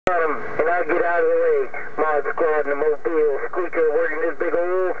And I'll get out of the way. Mod Squad in the Mobile. Squeaker working this big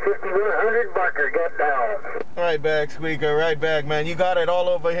old 5100 Barker. Got down. Right back, Squeaker. Right back, man. You got it all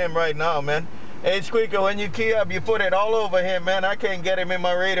over him right now, man. Hey, Squeaker, when you key up, you put it all over him, man. I can't get him in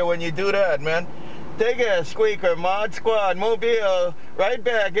my radar when you do that, man. Take it, Squeaker. Mod Squad, Mobile. Right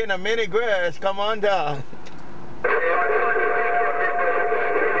back in the mini grass. Come on down.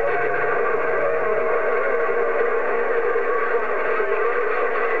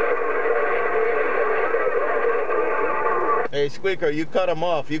 Hey, Squeaker, you cut him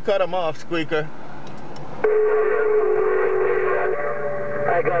off. You cut him off, Squeaker.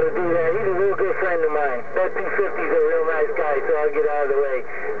 I gotta do that. He's a real good friend of mine. That 250's a real nice guy, so I'll get out of the way.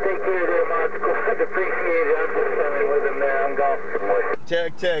 Take care there, Mod Squad. Appreciate it. I'm just coming with him there. I'm golfing some more.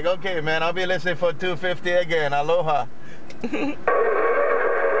 Check, check. Okay, man. I'll be listening for 250 again. Aloha.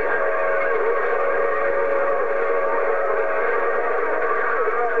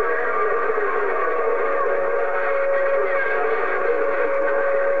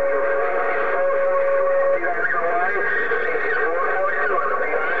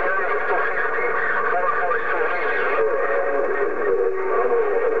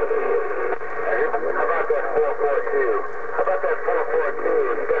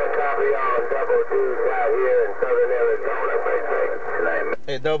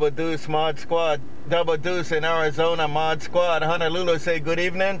 Hey, DoubleDuece, Mod Squad. DoubleDuece in Arizona, Mod Squad. Honolulu, say good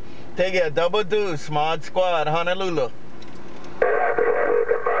evening. Take it, DoubleDuece, Mod Squad, Honolulu.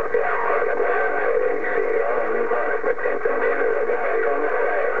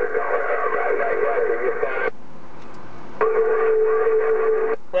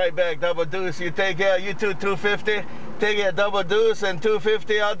 Right back, DoubleDuece. You take care, you too, 250. Take it, DoubleDuece and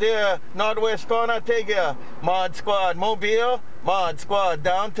 250 out there, northwest corner. Take care, Mod Squad, Mobile, Mod Squad,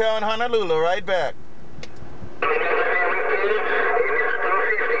 downtown Honolulu. Right back.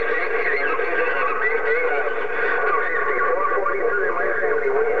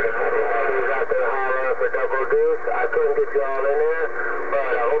 I couldn't get you all in there, but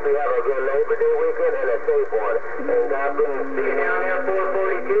I hope you have a good Labor Day weekend and a safe one. And God bless. See you down there,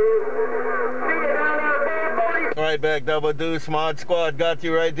 442. See you down there, 442. Right back, DoubleDuece, Mod Squad, got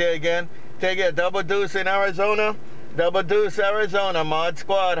you right there again. Take it, DoubleDuece in Arizona. DoubleDuece, Arizona, Mod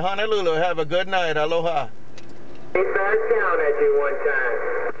Squad, Honolulu. Have a good night. Aloha. He started down at you one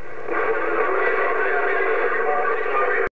time.